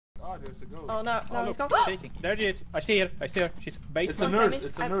Ah, there's a ghost. Oh no, no, he's gone. Shaking. There she is. I see her. I see her. She's basement. It's a nurse.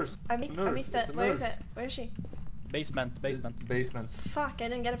 It's a nurse. I missed it. Where is it? Where is she? Basement. Basement. Basement. Fuck, I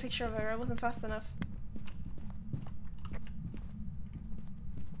didn't get a picture of her. I wasn't fast enough.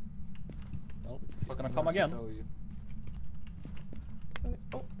 Oh, it's gonna come again.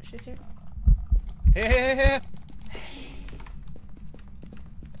 Oh, she's here. Hey.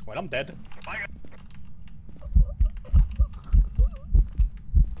 Well, I'm dead.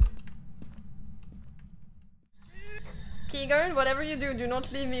 Kegarn, whatever you do, do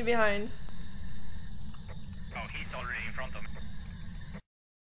not leave me behind. Oh, he's already in front of me.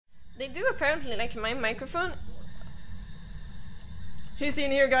 They do apparently like my microphone. He's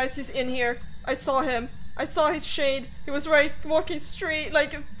in here, guys. He's in here. I saw him. I saw his shade. He was right walking straight,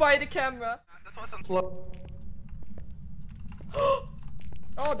 like by the camera. That wasn't.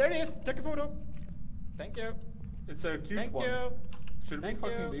 Oh, there it is. Take a photo. Thank you. It's a cute Thank one. you. Should we Thank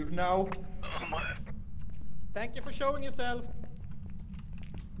fucking you. leave now? Oh my. Thank you for showing yourself.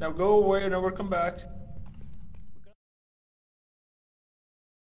 Now go away and never come back.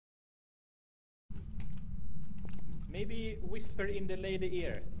 Maybe whisper in the lady's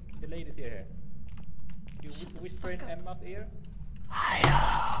ear. The lady's ear here. You whisper in Emma's ear.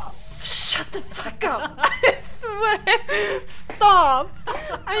 Shut the fuck up! I swear! Stop!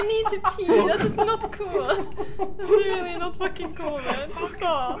 I need to pee. That is not cool. That's really not fucking cool, man.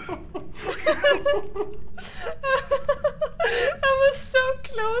 Stop. I was so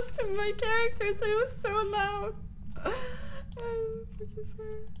close to my character, so it was so loud. I'm fucking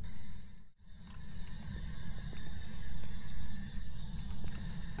sorry.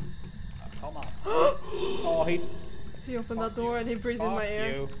 Come on. Oh, he's. He opened that door and he breathed in my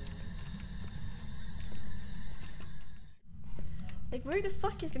ear. You. Like, where the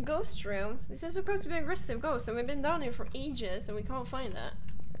fuck is the ghost room? This is supposed to be an aggressive ghost, and we've been down here for ages and we can't find it.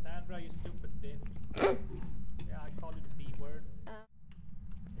 Sandra, you stupid bitch. Yeah, I called you the B word.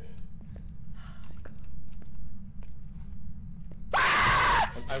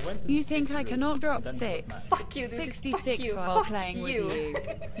 I went to You think I cannot drop then 6? Fuck you, dude. 66 Fuck you. while Fuck playing you. with you.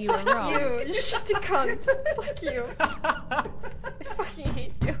 You are wrong. You shitty cunt. Fuck you. I fucking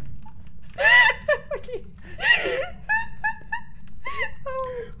hate you. I fucking...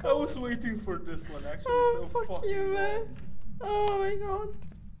 Oh, I was waiting for this one actually. oh So fuck fucking you, man. long. Oh my god.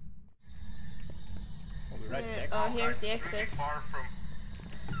 We'll be right Yeah, back. oh, here's the exit. Far from.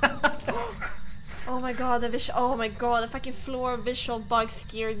 Oh my god, oh my god, the fucking floor visual bug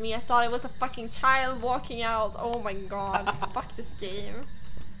scared me. I thought it was a fucking child walking out. Oh my god, fuck this game.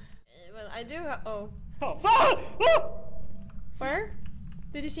 Well, I do have, oh. Where?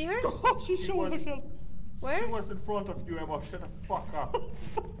 Did you see her? She She showed was- herself. Where? She was in front of you, Emma. Shut the fuck up.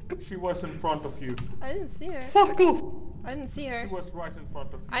 She was in front of you. I didn't see her. Fuck off! I didn't see She her. was right in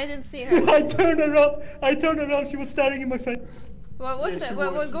front of you. I didn't see her. I turned around, she was staring in my face. What was Yeah, it? she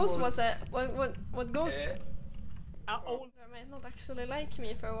What was, ghost she was was. it? What ghost? Oh. She might not actually like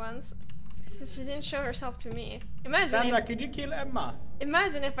me for once. So she didn't show herself to me. Imagine Sandra, if, could you kill Emma?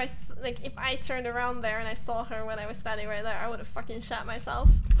 imagine if if I turned around there and I saw her when I was standing right there, I would have fucking shot myself.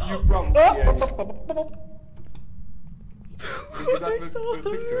 You probably. Yeah, you got I the saw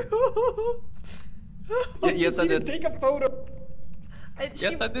picture. Yes, I did. Take a photo.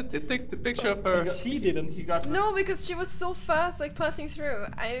 Yes, I did. Take the picture of her. She didn't. He got. No, because she was so fast, like passing through.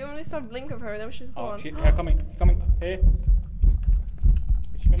 I only saw a blink of her, then she's Oh gone. shit, yeah, coming. Hey.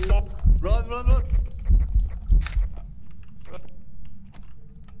 Bismillah. Run.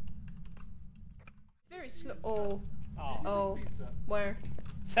 It's very slow. Oh, Oh. oh, Pizza. where?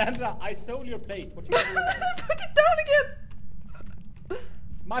 Sandra, I stole your plate. What you doing? Put it down again.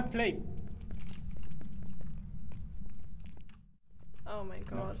 It's my plate. Oh my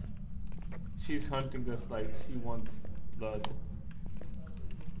god. She's hunting us like she wants blood.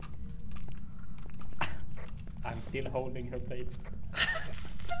 I'm still holding her plate.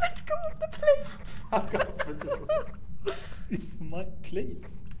 Let go of the plate. Fuck off with this. It's my plate.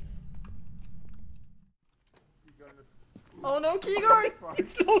 Oh no, Kegarn! Fuck.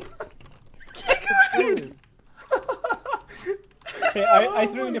 Kegarn! Hey, I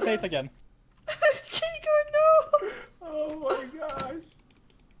threw in the plate again. Kegarn, no! Oh my gosh.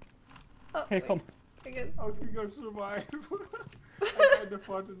 Oh, Here, wait, come. again. How can you survive? I kinda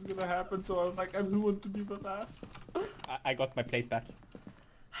thought it was gonna happen, so I was like, I don't want to be the last. I got my plate back.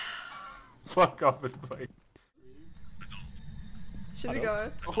 Fuck off with the plate. Should we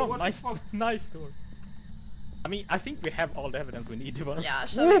Hello? go? Oh, what the nice, fuck? nice door. I mean, I think we have all the evidence we need to us. Yeah,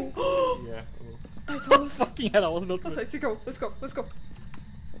 shall we? Yeah. I told us. Fucking hell, I was not. Let's go, let's go, let's go.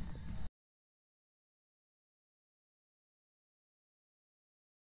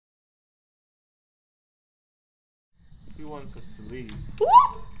 wants us to leave.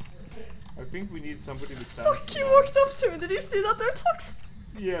 Ooh! I think we need somebody with Fuck, he walked up to me. Did you see that, Dertox?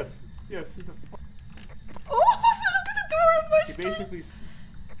 Yes. Yes. See the fuck. Oh, look at the door on my He screen. basically.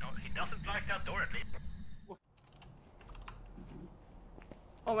 No, he doesn't like that door at least.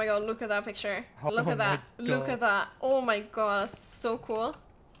 Oh my god, look at that picture. Look Oh at that. my Look God. at that. Oh my god, that's so cool.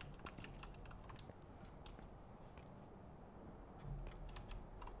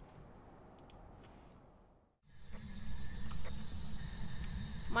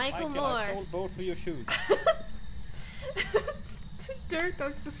 Michael I Moore. stole both of your shoes.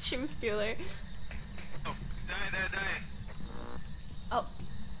 Dertox is shoe stealer. Oh, die. Oh.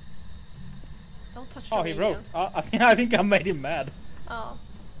 Don't touch the Oh, he radio. wrote. I think I made him mad. Oh.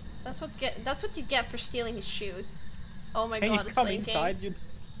 That's what you get for stealing his shoes. Oh my Can god, you it's come blinking. inside? You...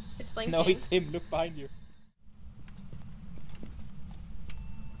 It's blinking. No, it's him. Look behind you.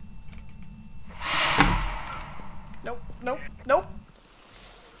 Nope.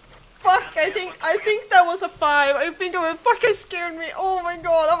 Fuck, I think that was a 5. I think it fucking scared me. Oh my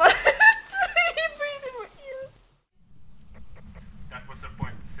god, I'm he breathed in my ears. That was the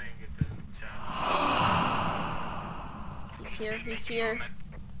point of saying it in chat.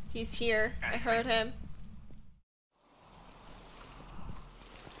 He's here. I heard him.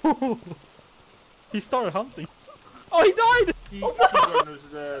 He started hunting. Oh, he died! Kegarn is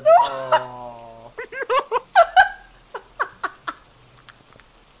dead. Oh.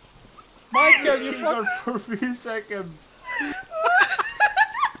 Michael, you Kegarn for 3 seconds.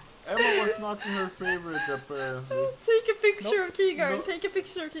 Emma was not in her favorite apparently. Take a picture of Kegarn. Nope. Take a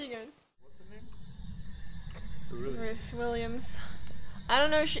picture of Kegarn. What's her name? Really? Ruth Williams. I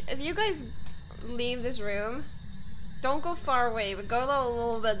don't know if you guys leave this room, don't go far away, but go a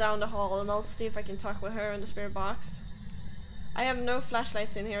little bit down the hall and I'll see if I can talk with her in the spirit box. I have no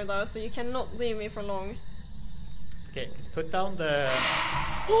flashlights in here though, so you cannot leave me for long. Okay, put down the...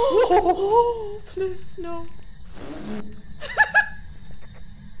 Oh, please, no.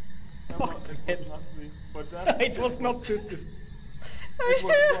 Emma, it was not me. But that It was not Dutis. It was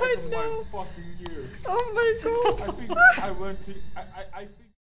I right in know. my fucking ears. Oh my god. I think I went to. I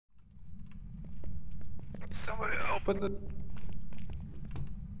think. Somebody open the...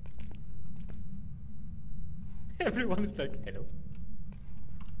 Everyone is like, hello.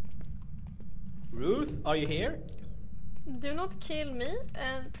 Ruth, are you here? Do not kill me,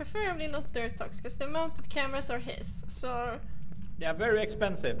 and preferably not Dertox, because the mounted cameras are his, so... They are very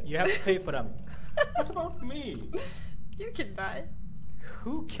expensive. You have to pay for them. What about me? You can die.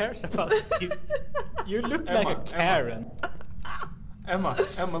 Who cares about you? You look Emma, like a Karen. Emma,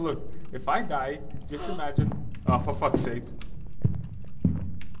 look. If I die, just imagine. Oh, for fuck's sake!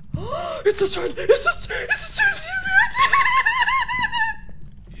 It's a child! It's a child!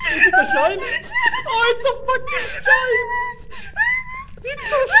 Is it a shine? Oh, it's a fucking shine! It's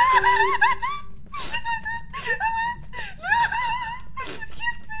a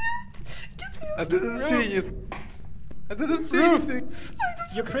I didn't see it. I didn't see anything.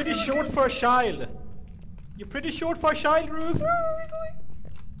 You're pretty short for a child. You're pretty short for a child, Ruth. Where are we going?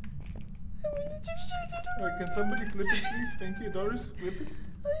 Wait, can somebody clip it, please? Thank you, Doris. Clip it.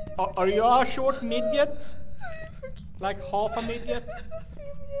 Are you a short midget? Like half a midget?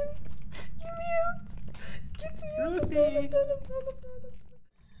 Ruthie!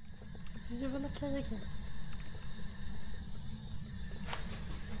 Do you wanna play again?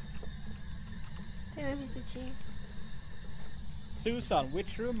 Hey, Mr. G. Susan,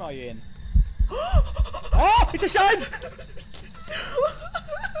 which room are you in? Oh, it's a shine!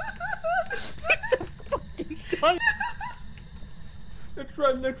 It's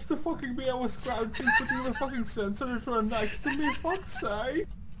right next to fucking me. I was crouching, putting the fucking sensor. It's right next to me. Fuck's sake!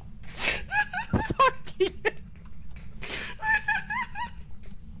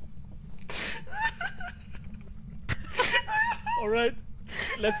 Alright,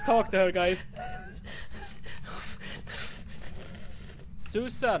 let's talk to her, guys.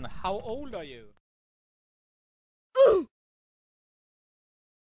 Susan, how old are you?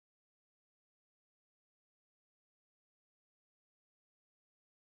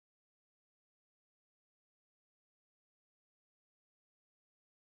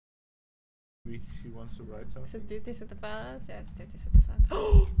 She wants to write something. Is it Dutis with the fans? Yeah, it's Dutis with the fans.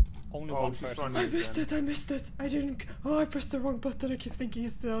 Only Oh, one she's person. running. I missed it! I didn't... Oh, I pressed the wrong button. I keep thinking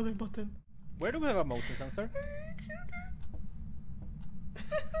it's the other button. Where do we have a motion sensor?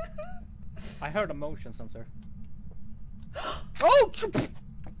 I heard a motion sensor. Oh!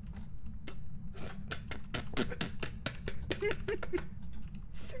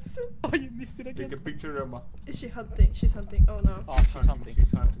 Susan! Oh, you missed it again. Take a picture, Emma. Is she hunting? She's hunting. Oh no. Oh, she's hunting.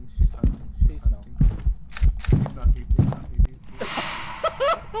 She's hunting. She's hunting. She's Please no. hunting. Please not. Please not.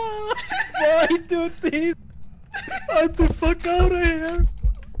 Dutis! I'm the fuck out of here!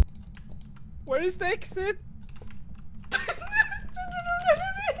 Where is the exit?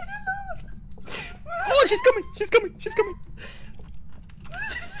 Oh, she's coming! She's coming! She's coming!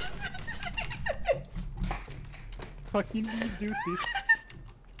 Fucking Dutis.